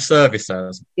for their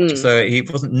services, so he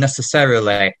wasn't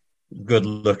necessarily good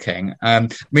looking. I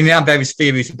mean, there are various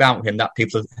theories about him that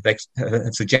people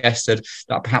have suggested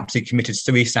that perhaps he committed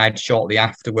suicide shortly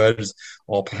afterwards,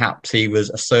 or perhaps he was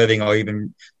a serving or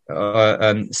even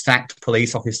sacked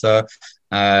police officer.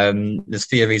 There's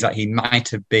theories that he might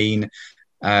have been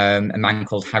a man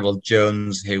called Harold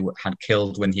Jones who had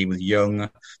killed when he was young,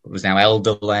 but was now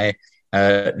elderly.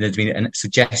 There's been a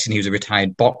suggestion he was a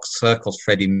retired boxer called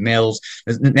Freddie Mills.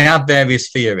 There are various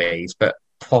theories, but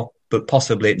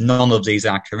possibly none of these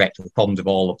are correct. The problems of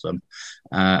all of them.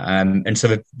 And so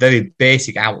the very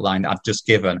basic outline that I've just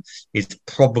given is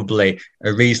probably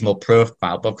a reasonable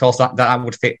profile. But of course, that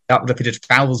would have fitted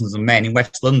thousands of men in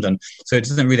West London. So it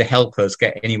doesn't really help us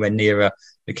get anywhere nearer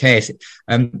the case.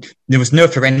 There was no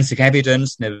forensic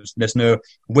evidence. There's no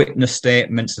witness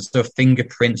statements. There's no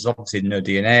fingerprints. Obviously, no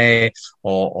DNA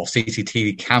or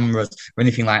CCTV cameras or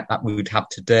anything like that we would have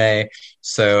today.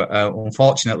 So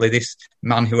unfortunately, this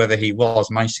man, whoever he was,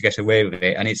 managed to get away with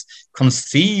it. And it's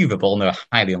conceivable, no,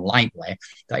 highly unlikely,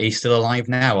 that he's still alive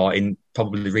now or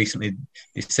probably recently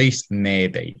deceased,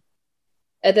 maybe.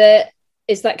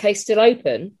 Is that case still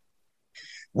open?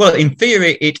 Well, in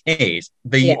theory, it is.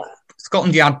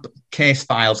 Scotland Yard case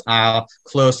files are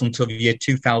closed until the year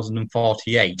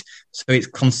 2048. So it's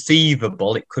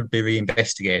conceivable it could be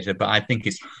reinvestigated, but I think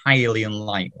it's highly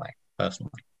unlikely,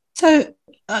 personally. So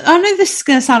I know this is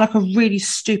going to sound like a really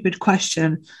stupid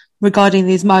question regarding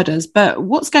these murders, but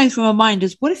what's going through my mind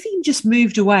is, what if he just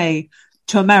moved away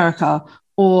to America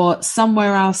or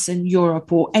somewhere else in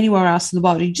Europe or anywhere else in the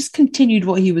world? He just continued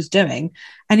what he was doing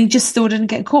and he just still didn't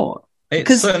get caught.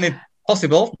 It's certainly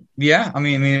possible, yeah. I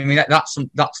mean, that's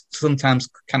sometimes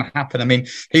can happen. I mean,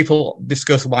 people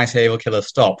discuss why serial killers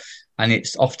stop, and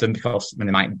it's often because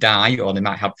they might die or they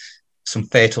might have some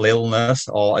fatal illness,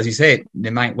 or, as you say, they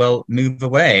might well move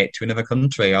away to another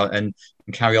country and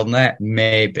carry on there.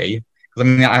 Maybe, because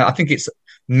I mean, I think it's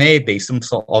maybe some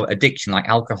sort of addiction like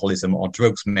alcoholism or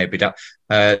drugs. Maybe that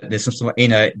there's some sort of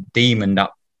inner demon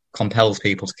that compels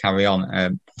people to carry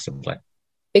on, possibly.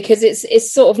 Because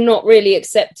it's sort of not really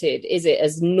accepted, is it,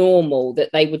 as normal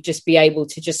that they would just be able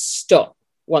to just stop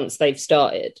once they've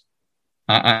started?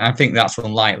 I think that's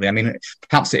unlikely. I mean,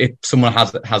 perhaps if someone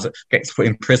gets put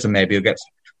in prison, maybe or gets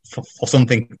for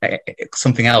something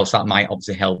else, that might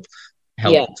obviously help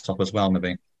stop as well,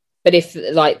 maybe. But if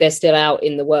they're still out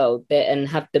in the world and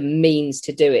have the means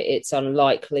to do it, it's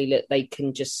unlikely that they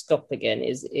can just stop again.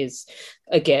 Is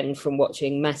again, from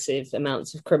watching massive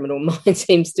amounts of Criminal Minds,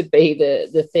 seems to be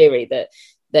the theory that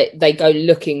they go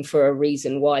looking for a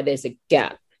reason why there's a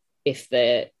gap if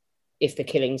the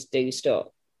killings do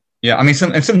stop. Yeah, I mean,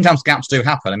 sometimes gaps do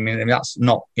happen. I mean, that's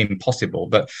not impossible,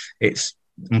 but it's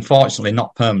unfortunately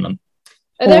not permanent.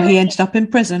 Or he ended up in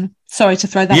prison. Sorry to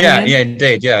throw that in. Yeah,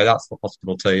 indeed. Yeah, that's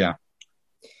possible too, yeah.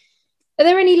 Are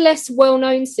there any less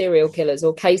well-known serial killers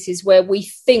or cases where we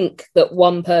think that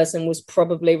one person was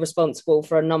probably responsible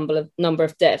for a number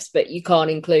of deaths, but you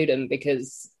can't include them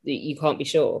because you can't be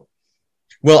sure?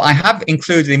 Well, I have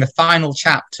included in the final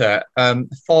chapter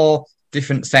 4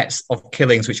 different sets of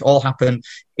killings which all happen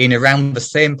in around the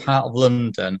same part of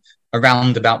London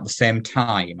around about the same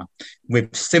time,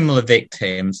 with similar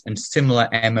victims and similar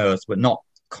MOs, but not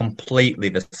completely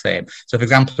the same. So, for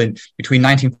example, between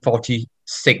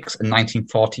 1946 and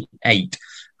 1948,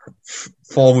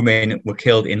 4 women were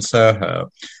killed in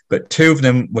Soho, but 2 of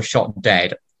them were shot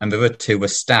dead and the other 2 were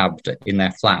stabbed in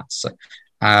their flats.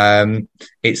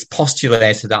 It's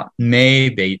postulated that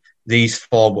maybe these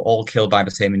 4 were all killed by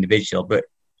the same individual, but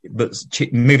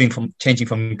changing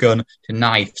from gun to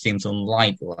knife seems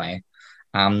unlikely,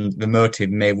 and the motive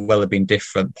may well have been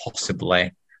different,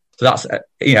 possibly. So that's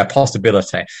a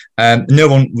possibility. No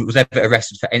one was ever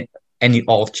arrested for any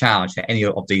or charged for any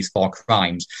of these 4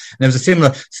 crimes. And there was a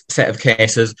similar set of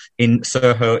cases in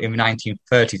Soho in the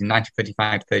 1930s. In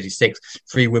 1935-36,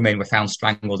 3 women were found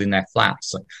strangled in their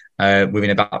flats within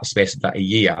about the space of about a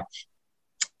year.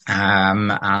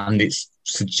 And it's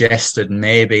suggested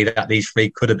maybe that these 3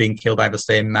 could have been killed by the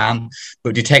same man.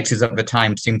 But detectives at the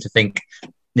time seemed to think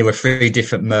there were 3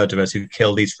 different murderers who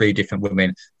killed these 3 different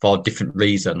women for different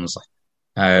reasons.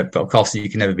 But of course, you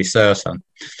can never be certain.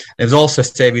 There was also a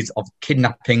series of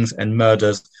kidnappings and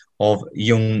murders of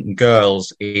young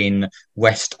girls in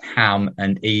West Ham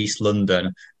and East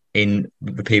London in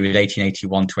the period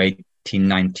 1881 to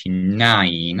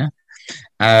 1899.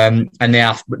 And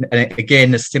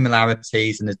again, there's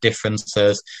similarities and there's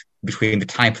differences between the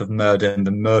type of murder and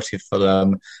the motive for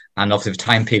them. And obviously the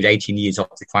time period, 18 years,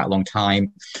 obviously quite a long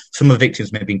time. Some of the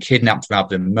victims may have been kidnapped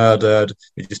rather than murdered.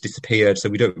 They just disappeared, so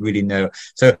we don't really know.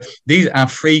 So these are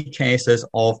 3 cases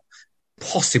of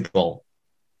possible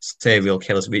serial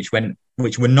killers, which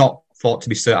were not thought to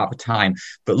be certain at the time.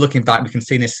 But looking back, we can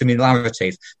see there's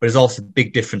similarities, but there's also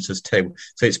big differences too.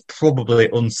 So it's probably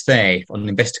unsafe on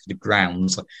investigative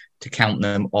grounds to count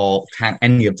them or count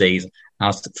any of these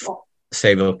as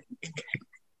serial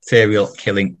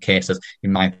killing cases,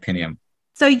 in my opinion.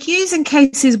 So using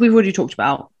cases we've already talked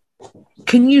about,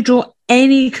 can you draw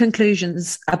any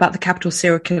conclusions about the capital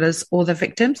serial killers or their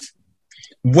victims?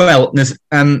 Well, there's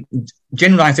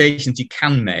generalizations you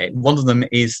can make. One of them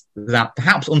is that,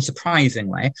 perhaps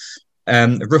unsurprisingly,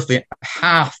 roughly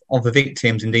half of the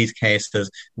victims in these cases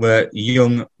were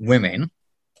young women.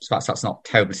 So that's not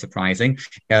terribly surprising,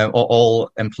 or all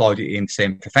employed in the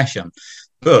same profession.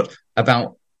 But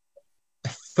about a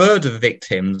third of the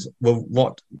victims were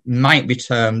what might be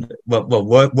termed,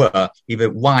 were either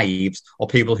wives or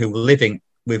people who were living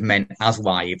with men as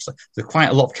wives. There's quite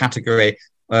a lot of category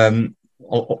of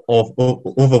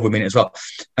other women as well.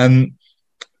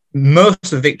 Most of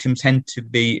the victims tend to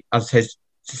be, as I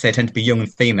say, tend to be young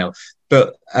and female,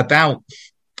 but about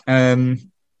a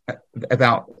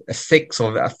sixth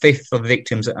or a fifth of the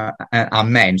victims are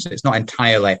men, so it's not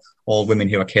entirely all women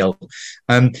who are killed.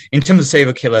 In terms of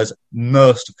serial killers,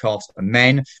 most, of course, are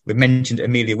men. We've mentioned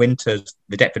Amelia Winters,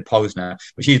 the Deptford poisoner,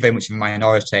 but she's very much a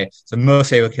minority. So most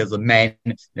serial killers are men.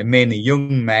 They're mainly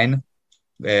young men,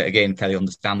 again, fairly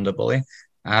understandably.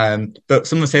 But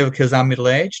some of the serial killers are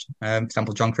middle-aged. For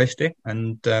example, John Christie,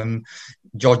 and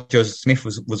George Joseph Smith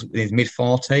was in his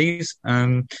mid-40s.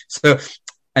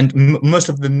 And most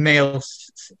of the male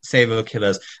serial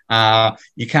killers are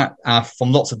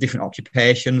from lots of different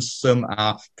occupations. Some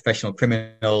are professional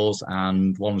criminals,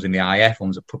 and one was in the IF, one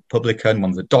was a publican,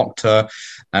 one was a doctor,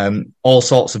 all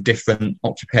sorts of different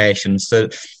occupations. So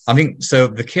I think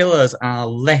the killers are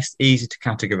less easy to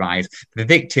categorise. The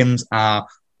victims are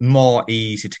more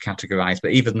easy to categorise,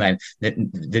 but even then, they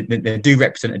do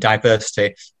represent a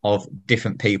diversity of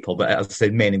different people. But as I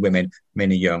said, mainly women,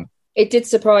 mainly young. It did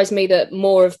surprise me that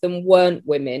more of them weren't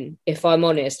women, if I'm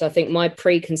honest. I think my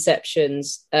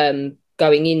preconceptions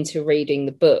going into reading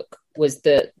the book was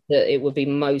that it would be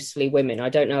mostly women. I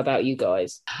don't know about you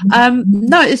guys.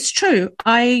 No, it's true.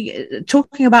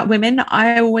 Talking about women,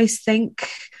 I always think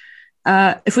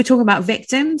if we're talking about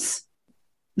victims,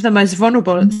 the most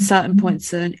vulnerable at certain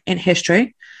points in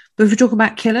history. But if we're talking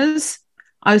about killers,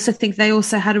 I also think they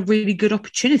also had a really good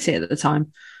opportunity at the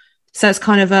time. So it's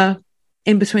kind of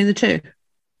in between the two.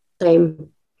 Same.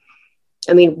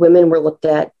 I mean, women were looked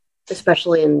at,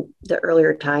 especially in the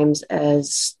earlier times,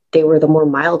 as they were the more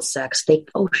mild sex.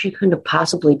 She couldn't have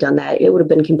possibly done that. It would have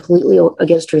been completely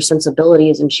against her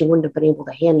sensibilities, and she wouldn't have been able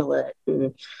to handle it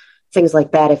and things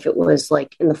like that if it was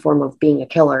like in the form of being a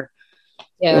killer.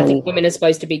 Yeah, I think women are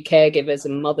supposed to be caregivers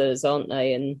and mothers, aren't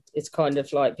they? And it's kind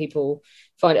of like people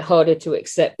find it harder to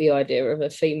accept the idea of a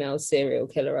female serial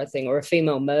killer, I think, or a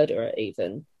female murderer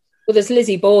even. Well, there's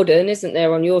Lizzie Borden, isn't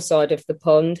there, on your side of the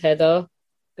pond, Heather?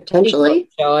 Potentially.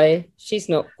 She's not shy. She's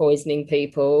not poisoning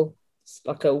people. It's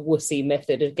like a wussy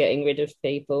method of getting rid of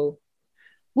people.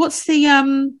 What's the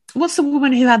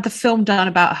woman who had the film done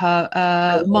about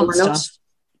her monster? Warnos?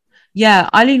 Yeah,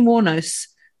 Eileen Warnos.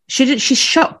 She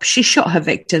shot her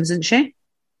victims, didn't she?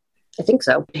 I think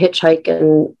so. Hitchhike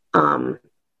and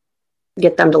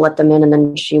get them to let them in, and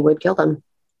then she would kill them.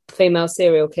 Female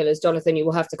serial killers. Jonathan, you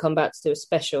will have to come back to do a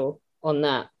special on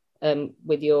that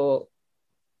with your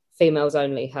females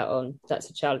only hat on. That's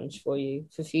a challenge for you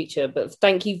for future. But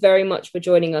thank you very much for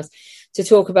joining us to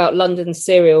talk about London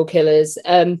serial killers.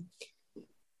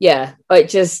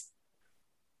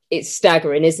 It's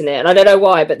staggering, isn't it? And I don't know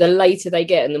why, but the later they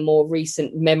get and the more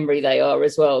recent memory they are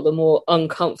as well, the more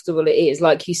uncomfortable it is.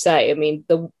 Like you say, I mean,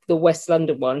 the West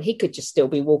London one, he could just still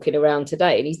be walking around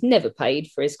today and he's never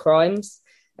paid for his crimes,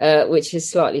 which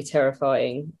is slightly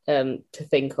terrifying to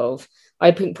think of.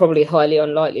 I think probably highly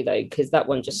unlikely, though, because that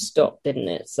one just stopped, didn't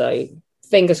it? So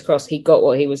fingers crossed he got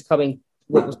what was coming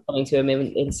to him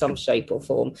in some shape or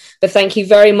form. But thank you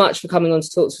very much for coming on to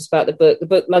talk to us about the book. The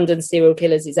book London Serial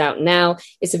Killers is out now.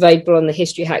 It's available on the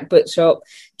History Hack bookshop.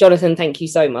 Jonathan, thank you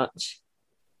so much.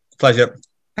 Pleasure.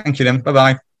 Thank you then.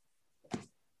 Bye-bye.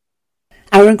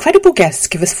 Our incredible guests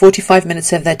give us 45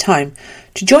 minutes of their time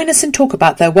to join us and talk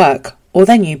about their work or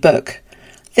their new book.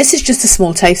 This is just a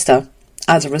small taster.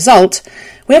 As a result,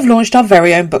 we have launched our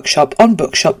very own bookshop on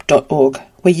bookshop.org,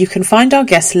 where you can find our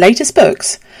guests' latest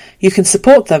books, you can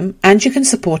support them, and you can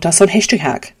support us on History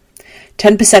Hack.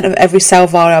 10% of every sale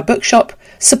via our bookshop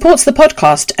supports the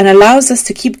podcast and allows us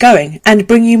to keep going and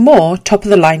bring you more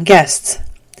top-of-the-line guests.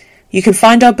 You can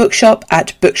find our bookshop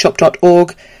at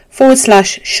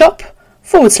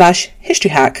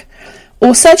bookshop.org/shop/History Hack,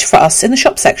 or search for us in the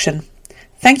shop section.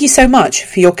 Thank you so much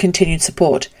for your continued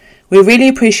support. We really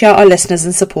appreciate our listeners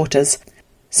and supporters.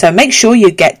 So make sure you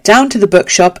get down to the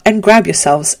bookshop and grab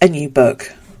yourselves a new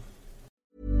book.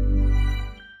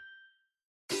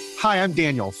 Hi, I'm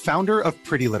Daniel, founder of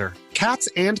Pretty Litter. Cats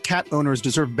and cat owners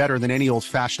deserve better than any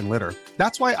old-fashioned litter.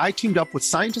 That's why I teamed up with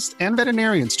scientists and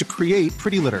veterinarians to create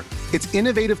Pretty Litter. Its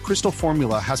innovative crystal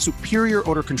formula has superior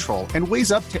odor control and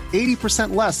weighs up to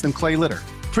 80% less than clay litter.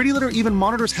 Pretty Litter even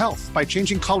monitors health by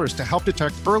changing colors to help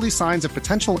detect early signs of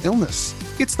potential illness.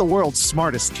 It's the world's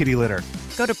smartest kitty litter.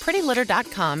 Go to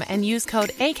prettylitter.com and use code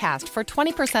ACAST for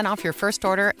 20% off your first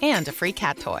order and a free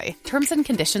cat toy. Terms and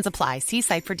conditions apply. See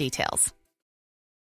site for details.